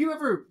 Have you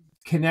ever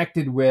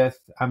connected with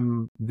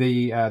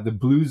the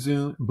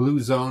Blue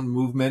Zone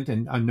movement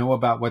and know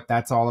about what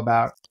that's all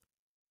about?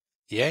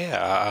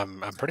 Yeah,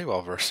 I'm pretty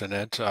well versed in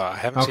it. I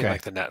haven't seen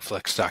like the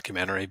Netflix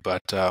documentary,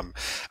 but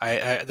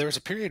I there was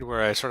a period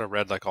where I sort of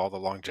read like all the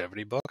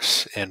longevity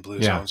books, and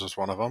Blue Zones was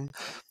one of them.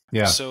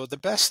 Yeah. So the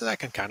best that I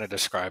can kind of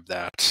describe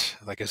that,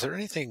 like, is there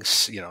anything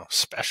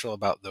special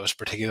about those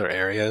particular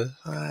areas?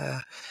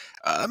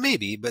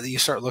 Maybe, but you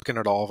start looking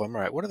at all of them,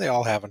 right? What do they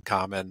all have in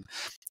common?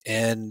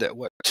 And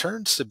what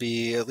turns to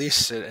be, at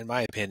least in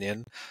my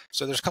opinion,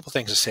 so there's a couple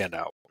things that stand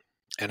out.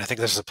 And I think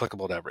this is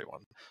applicable to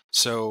everyone.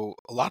 So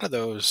a lot of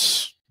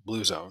those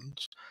blue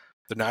zones,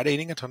 they're not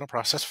eating a ton of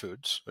processed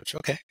foods, which,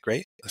 okay,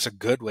 great. That's a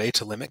good way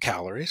to limit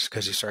calories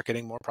because you start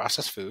getting more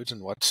processed foods.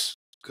 And what's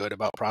good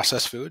about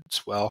processed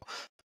foods? Well,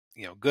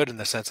 good in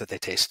the sense that they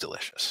taste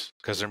delicious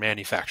because they're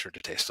manufactured to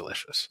taste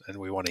delicious, and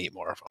we want to eat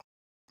more of them.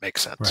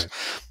 Makes sense. Right.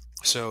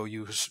 So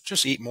you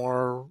just eat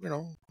more,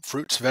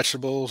 fruits,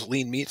 vegetables,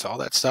 lean meats, all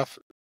that stuff.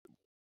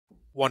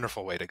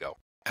 Wonderful way to go.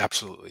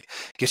 Absolutely.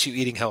 Gets you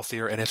eating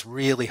healthier, and it's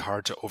really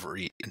hard to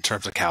overeat in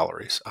terms of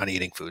calories on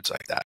eating foods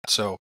like that.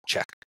 So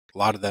check. A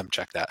lot of them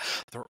check that.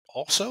 They're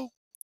also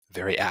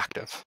very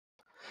active.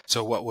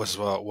 So what was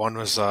one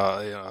was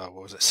what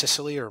was it,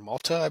 Sicily or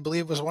Malta, I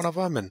believe was one of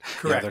them, and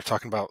correct. They're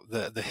talking about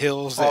the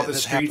hills. All the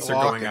streets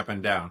are going up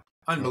and down.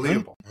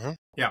 Unbelievable. Mm-hmm.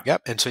 Yeah.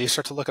 Yep. And so you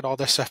start to look at all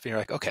this stuff, and you're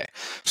like, okay,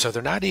 so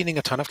they're not eating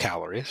a ton of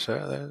calories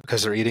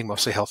because they're eating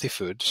mostly healthy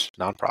foods,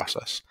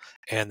 non-processed,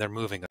 and they're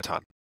moving a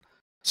ton.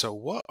 So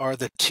what are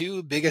the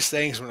two biggest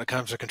things when it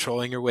comes to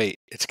controlling your weight?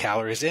 It's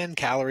calories in,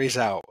 calories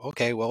out.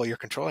 Okay, well, you're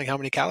controlling how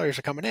many calories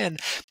are coming in,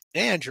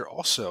 and you're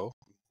also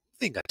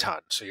moving a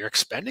ton. So you're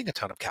expending a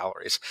ton of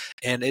calories.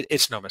 And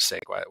it's no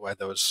mistake why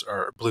those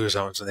are blue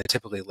zones and they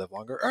typically live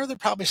longer. Are there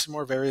probably some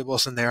more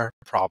variables in there?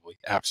 Probably,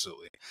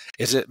 absolutely.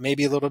 Is it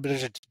maybe a little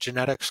bit of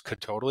genetics?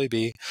 Could totally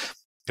be.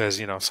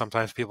 Because,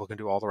 sometimes people can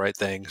do all the right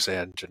things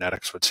and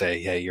genetics would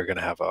say, hey, you're going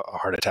to have a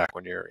heart attack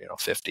when you're,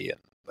 50. And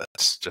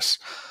that's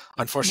just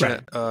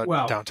unfortunate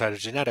downside of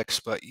genetics.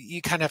 But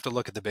you kind of have to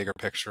look at the bigger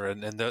picture.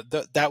 And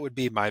that would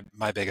be my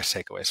biggest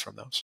takeaways from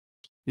those.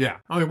 Yeah.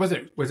 I mean, was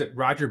it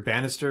Roger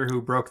Bannister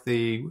who broke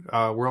the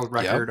world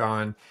record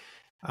on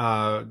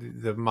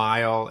the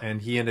mile,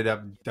 and he ended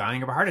up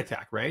dying of a heart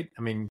attack, right?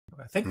 I mean,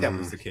 I think that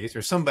was the case,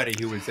 or somebody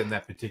who was in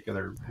that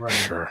particular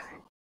running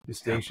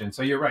distinction. Yep.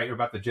 So you're right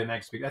about the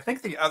genetics. I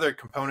think the other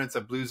components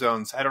of blue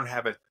zones, I don't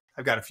have it.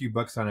 I've got a few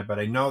books on it, but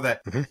I know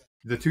that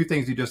the two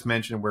things you just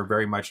mentioned were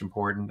very much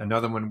important.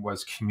 Another one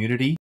was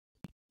community.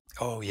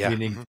 Oh, yeah.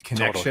 Meaning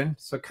connection. Totally.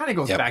 So it kind of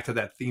goes back to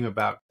that theme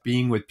about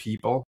being with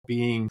people,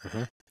 being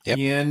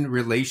in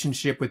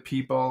relationship with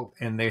people.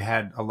 And they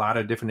had a lot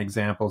of different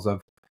examples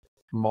of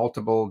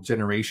multiple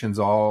generations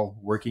all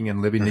working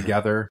and living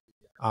together,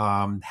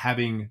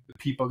 having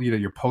people,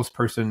 your post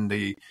person,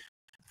 the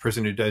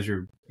person who does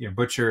your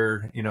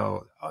butcher,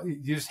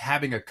 just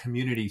having a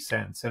community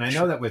sense. And I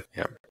know that with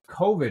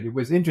COVID, it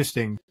was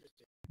interesting.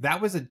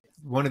 That was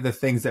one of the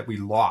things that we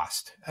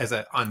lost as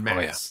en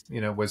masse,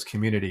 was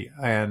community,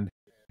 and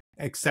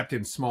except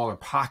in smaller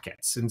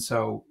pockets. And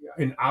so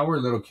in our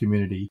little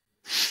community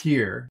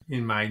here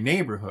in my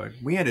neighborhood,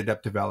 we ended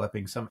up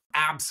developing some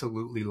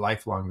absolutely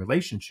lifelong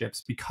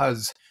relationships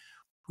because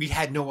we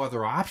had no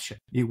other option.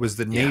 It was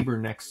the neighbor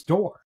next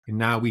door. And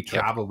now we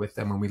travel with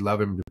them and we love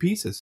them to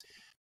pieces.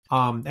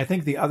 I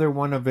think the other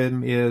one of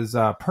them is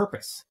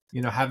purpose,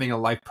 having a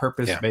life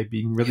purpose, by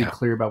being really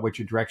clear about what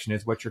your direction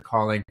is, what you're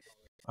calling,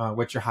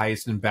 what's your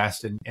highest and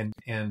best. And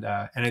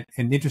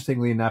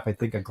interestingly enough, I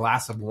think a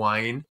glass of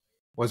wine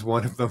was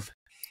one of them.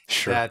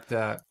 Sure. That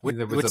there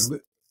was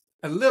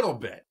a little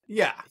bit.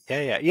 Yeah.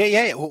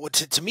 Yeah. Well,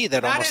 to me,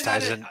 that almost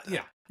ties in.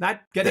 Yeah.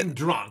 Not getting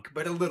drunk,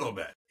 but a little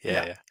bit.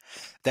 Yeah.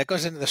 That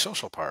goes into the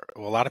social part.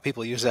 Well, a lot of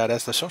people use that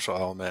as the social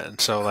element.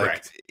 And so,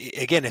 like,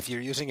 again, if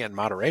you're using it in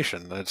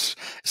moderation, it's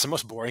the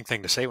most boring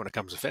thing to say when it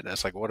comes to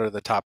fitness. Like, what are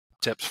the top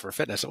tips for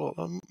fitness?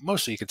 Well,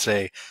 mostly you could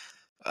say,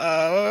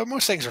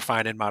 most things are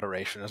fine in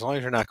moderation as long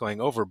as you're not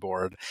going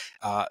overboard.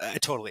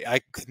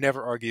 I could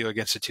never argue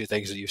against the two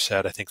things that you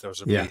said. I think those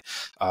would be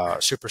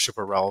super,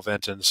 super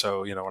relevant. And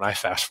so, when I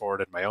fast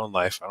forward in my own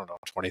life, I don't know,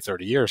 20,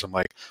 30 years, I'm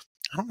like,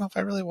 I don't know if I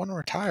really want to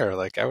retire.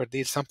 Like, I would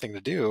need something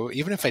to do.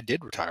 Even if I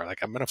did retire, like,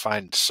 I'm going to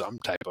find some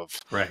type of,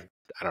 I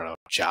don't know,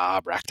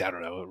 job, I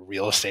don't know,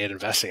 real estate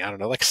investing. I don't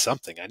know, like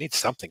something. I need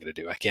something to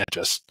do. I can't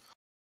just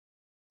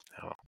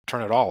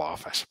turn it all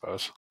off, I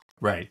suppose.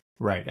 Right.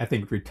 I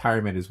think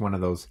retirement is one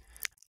of those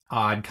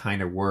odd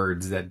kind of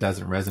words that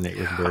doesn't resonate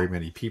with very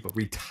many people.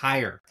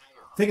 Retire.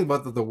 Think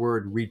about the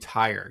word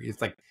retire. It's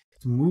like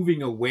it's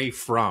moving away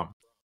from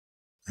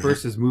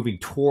versus moving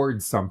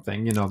towards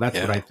something. That's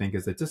what I think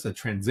is it's just a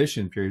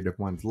transition period of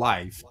one's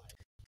life.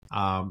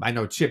 I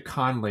know Chip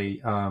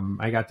Conley,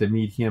 I got to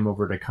meet him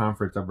over at a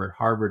conference over at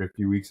Harvard a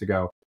few weeks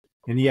ago,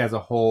 and he has a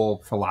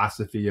whole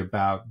philosophy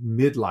about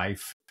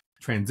midlife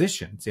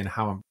transitions and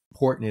how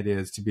important it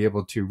is to be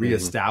able to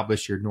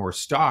reestablish your North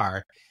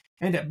Star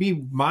and to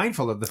be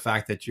mindful of the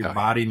fact that your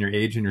body and your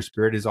age and your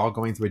spirit is all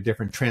going through a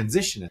different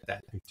transition at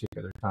that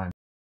particular time.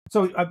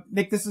 So,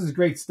 Nick, this is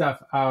great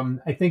stuff.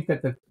 I think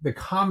that the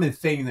common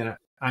thing that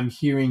I'm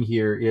hearing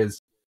here is,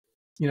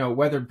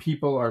 whether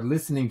people are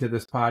listening to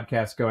this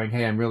podcast going,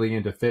 hey, I'm really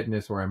into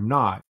fitness or I'm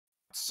not,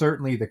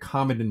 certainly the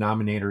common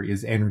denominator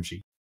is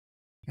energy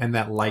and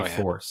that life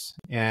force.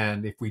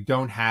 And if we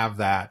don't have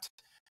that,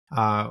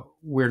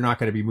 we're not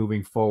going to be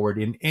moving forward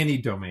in any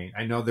domain.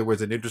 I know there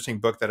was an interesting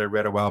book that I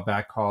read a while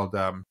back called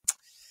The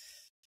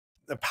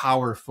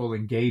Powerful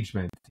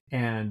Engagement.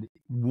 And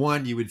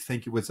one, you would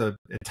think it was a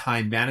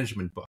time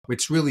management book,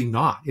 which really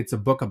not. It's a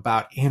book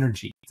about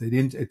energy.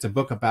 It's a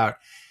book about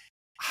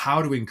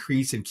how to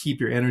increase and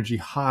keep your energy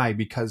high,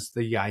 because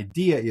the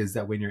idea is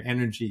that when your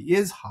energy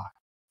is high,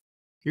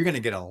 you're going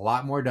to get a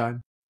lot more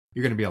done.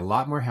 You're going to be a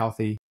lot more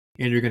healthy,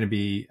 and you're going to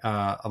be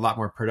a lot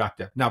more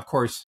productive. Now, of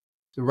course,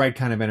 the right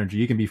kind of energy.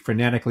 You can be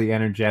frenetically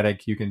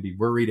energetic. You can be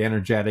worried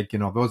energetic.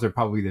 Those are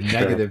probably the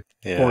negative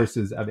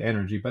forces of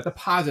energy, but the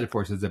positive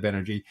forces of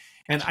energy.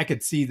 And I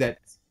could see that,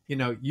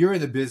 you're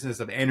in the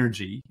business of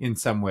energy in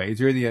some ways.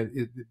 You're in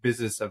the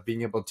business of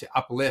being able to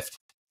uplift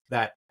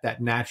that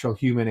natural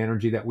human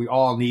energy that we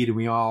all need and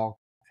we all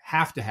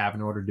have to have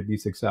in order to be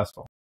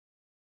successful.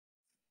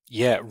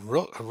 Yeah, a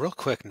real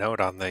quick note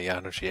on the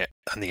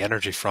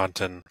energy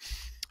front. And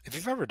if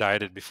you've ever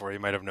dieted before, you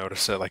might have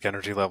noticed that like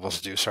energy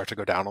levels do start to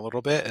go down a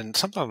little bit. And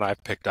something that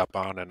I've picked up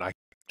on, and I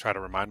try to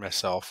remind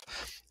myself,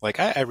 like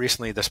I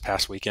recently this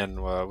past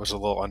weekend was a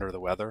little under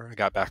the weather. I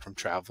got back from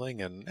traveling,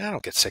 and I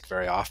don't get sick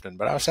very often,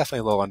 but I was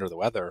definitely a little under the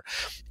weather.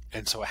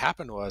 And so what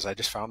happened was I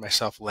just found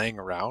myself laying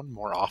around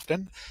more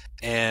often.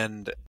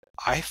 And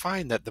I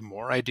find that the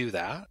more I do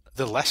that,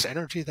 the less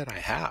energy that I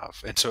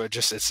have. And so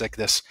it's like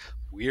this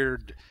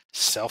weird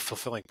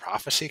self-fulfilling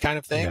prophecy kind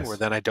of thing, where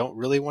then I don't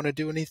really want to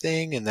do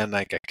anything, and then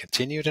like I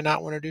continue to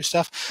not want to do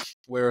stuff.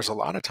 Whereas a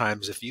lot of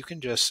times, if you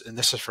can just, and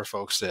this is for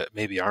folks that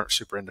maybe aren't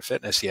super into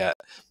fitness yet,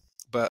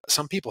 but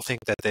some people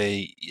think that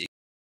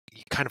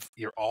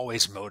you're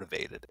always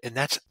motivated, and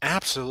that's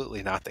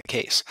absolutely not the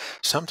case.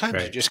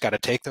 Sometimes you just got to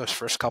take those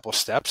first couple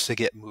steps to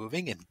get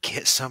moving and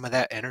get some of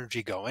that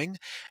energy going,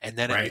 and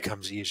then it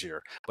becomes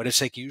easier. But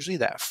it's like usually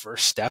that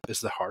first step is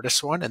the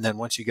hardest one, and then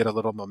once you get a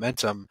little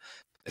momentum,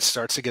 it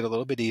starts to get a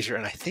little bit easier.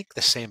 And I think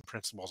the same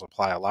principles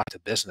apply a lot to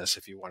business.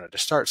 If you wanted to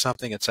start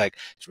something, it's like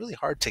it's really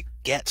hard to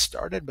get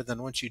started, but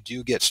then once you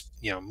do get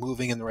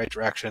moving in the right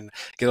direction,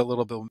 get a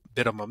little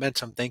bit of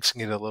momentum, things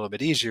can get a little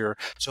bit easier.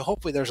 So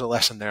hopefully there's a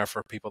lesson there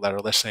for people that are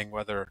listening,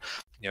 whether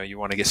you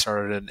want to get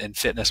started in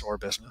fitness or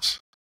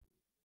business.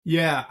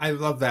 Yeah, I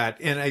love that.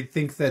 And I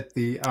think that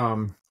the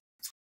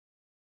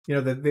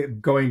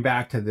going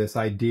back to this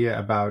idea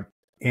about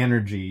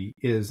energy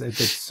is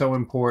it's so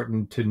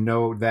important to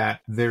know that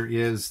there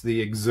is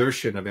the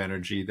exertion of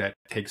energy that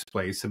takes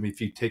place. I mean,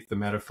 if you take the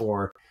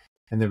metaphor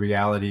and the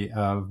reality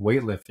of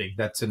weightlifting,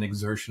 that's an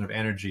exertion of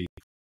energy.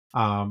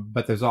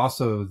 But there's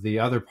also the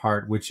other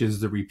part, which is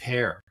the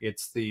repair.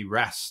 It's the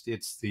rest.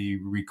 It's the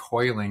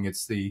recoiling.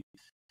 It's the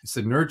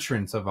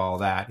nurturance of all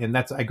that. And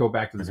that's, I go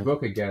back to this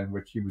book again,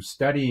 which he was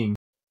studying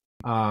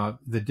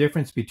the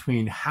difference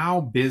between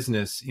how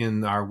business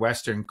in our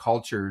Western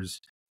cultures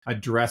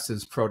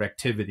addresses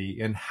productivity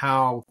and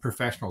how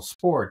professional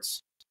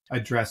sports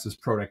addresses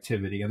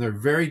productivity. And they're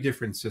very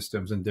different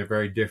systems and they're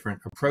very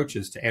different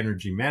approaches to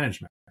energy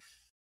management.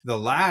 The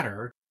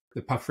latter,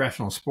 the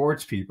professional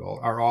sports people,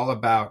 are all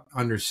about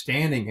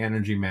understanding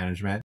energy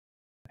management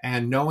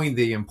and knowing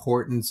the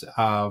importance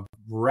of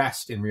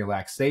rest and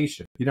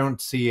relaxation. You don't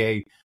see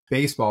a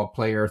baseball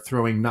player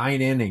throwing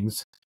 9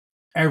 innings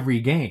every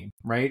game,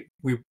 right?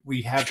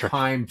 We have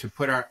time to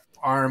put our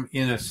arm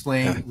in a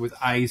sling with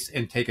ice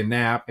and take a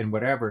nap and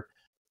whatever.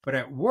 But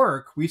at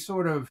work, we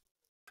sort of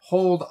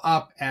hold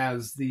up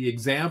as the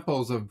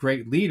examples of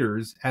great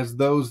leaders as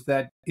those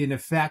that in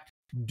effect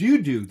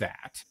do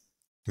that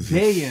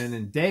day in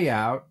and day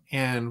out.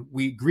 And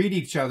we greet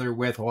each other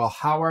with, well,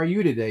 how are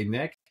you today,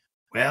 Nick?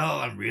 Well,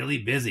 I'm really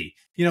busy.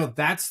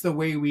 That's the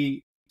way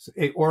we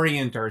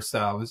orient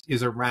ourselves,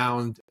 is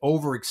around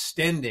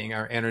overextending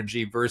our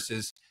energy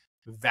versus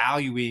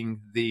valuing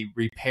the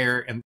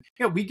repair. And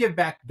we give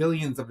back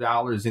billions of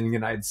dollars in the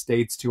United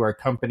States to our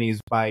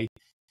companies by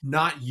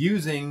not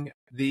using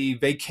the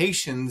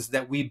vacations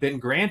that we've been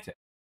granted.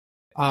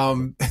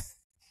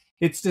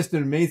 It's just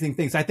an amazing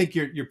thing. So I think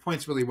your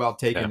point's really well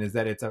taken, is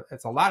that it's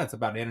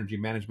about energy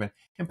management,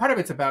 and part of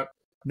it's about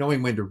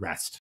knowing when to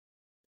rest.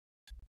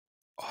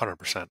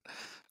 100%.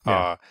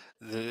 Yeah.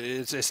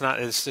 It's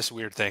this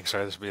weird thing.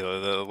 Sorry, this will be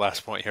the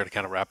last point here to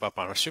kind of wrap up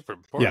on. It's super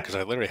important because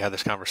I literally had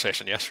this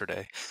conversation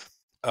yesterday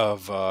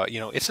of,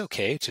 it's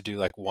okay to do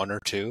like 1 or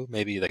 2,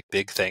 maybe like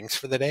big things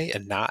for the day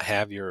and not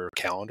have your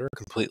calendar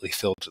completely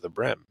filled to the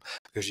brim,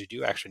 because you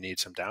do actually need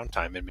some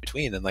downtime in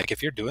between. And like,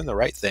 if you're doing the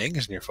right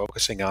things and you're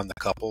focusing on the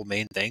couple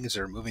main things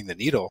that are moving the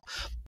needle,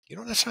 you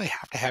don't necessarily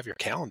have to have your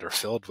calendar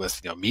filled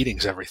with,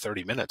 meetings every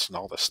 30 minutes and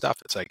all this stuff.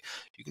 It's like,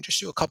 you can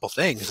just do a couple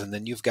things and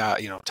then you've got,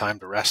 time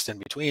to rest in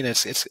between.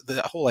 It's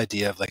the whole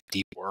idea of like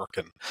deep work,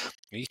 and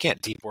you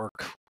can't deep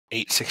work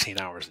 16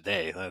 hours a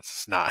day.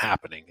 That's not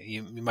happening.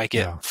 You might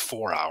get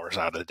 4 hours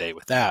out of the day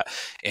with that.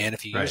 And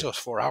if you use those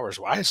 4 hours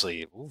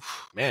wisely,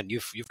 man,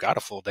 you've got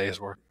a full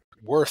day's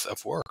worth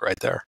of work right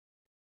there.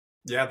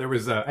 Yeah, there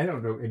was, I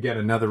don't know, again,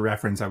 another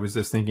reference I was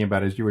just thinking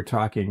about as you were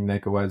talking,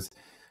 Nick, was,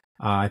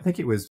 I think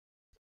it was,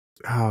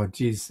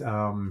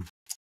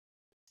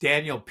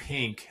 Daniel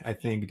Pink, I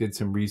think, did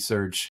some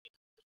research.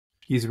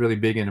 He's really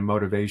big into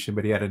motivation,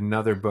 but he had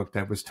another book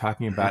that was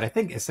talking about, I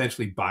think,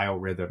 essentially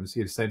biorhythms.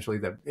 Essentially,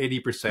 that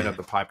 80% of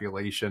the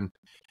population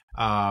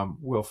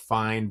will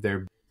find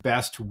their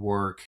best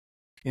work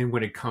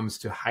when it comes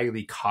to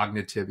highly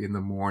cognitive in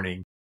the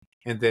morning.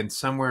 And then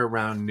somewhere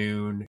around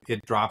noon,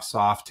 it drops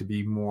off to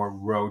be more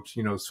rote,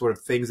 sort of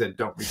things that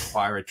don't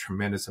require a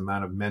tremendous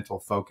amount of mental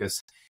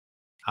focus,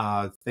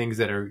 things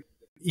that are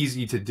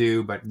easy to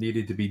do but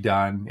needed to be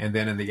done. And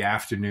then in the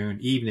afternoon,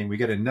 evening, we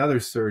get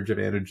another surge of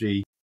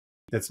energy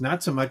that's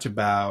not so much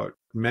about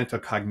mental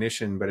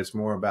cognition, but it's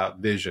more about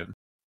vision.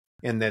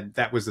 And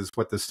that was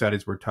what the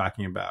studies were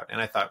talking about.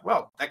 And I thought,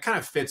 well, that kind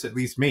of fits at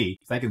least me.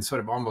 I can sort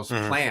of almost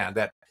plan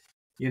that,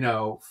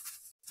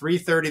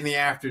 3:30 in the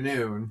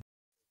afternoon,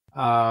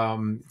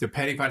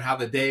 depending on how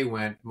the day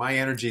went, my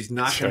energy is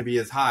not going to be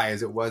as high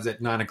as it was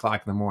at 9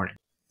 o'clock in the morning.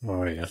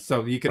 Oh, yeah.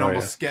 So you can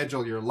almost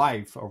schedule your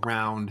life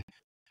around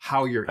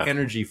how your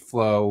energy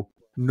flow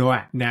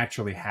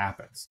naturally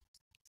happens.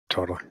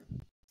 Totally.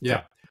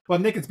 Yeah. Well,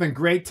 Nick, it's been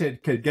great to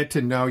get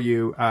to know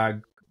you.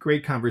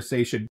 Great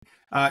conversation.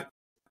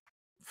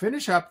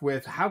 Finish up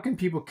with, how can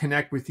people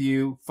connect with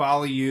you,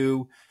 follow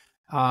you,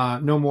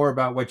 know more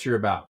about what you're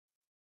about?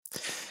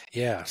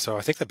 Yeah, so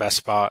I think the best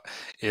spot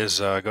is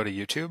go to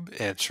YouTube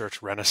and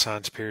search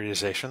Renaissance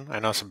Periodization. I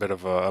know it's a bit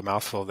of a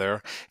mouthful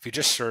there. If you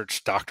just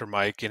search Dr.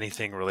 Mike,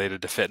 anything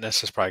related to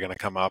fitness is probably going to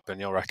come up, and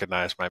you'll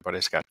recognize my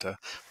buddy's got a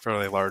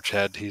fairly large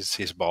head.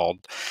 He's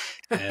bald.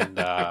 And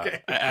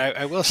Okay.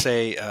 I will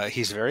say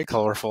he's very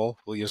colorful.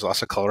 We'll use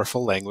lots of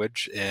colorful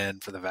language,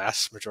 and for the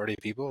vast majority of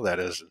people, that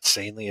is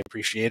insanely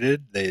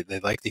appreciated. They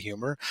like the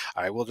humor.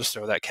 I will just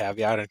throw that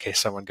caveat in case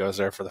someone goes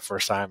there for the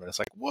first time and it's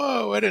like,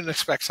 whoa, I didn't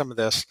expect some of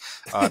this.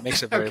 It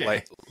makes it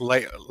very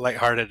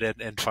lighthearted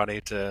and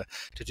funny to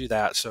do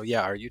that. So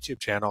yeah, our YouTube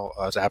channel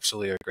is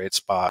absolutely a great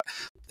spot.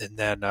 And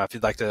then if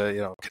you'd like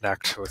to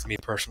connect with me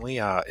personally,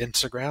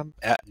 Instagram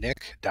at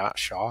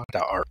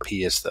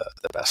nick.shaw.rp is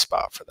the best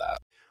spot for that.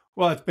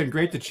 Well, it's been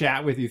great to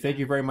chat with you. Thank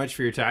you very much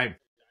for your time.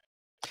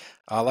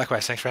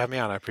 Likewise, thanks for having me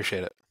on. I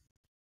appreciate it.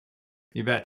 You bet.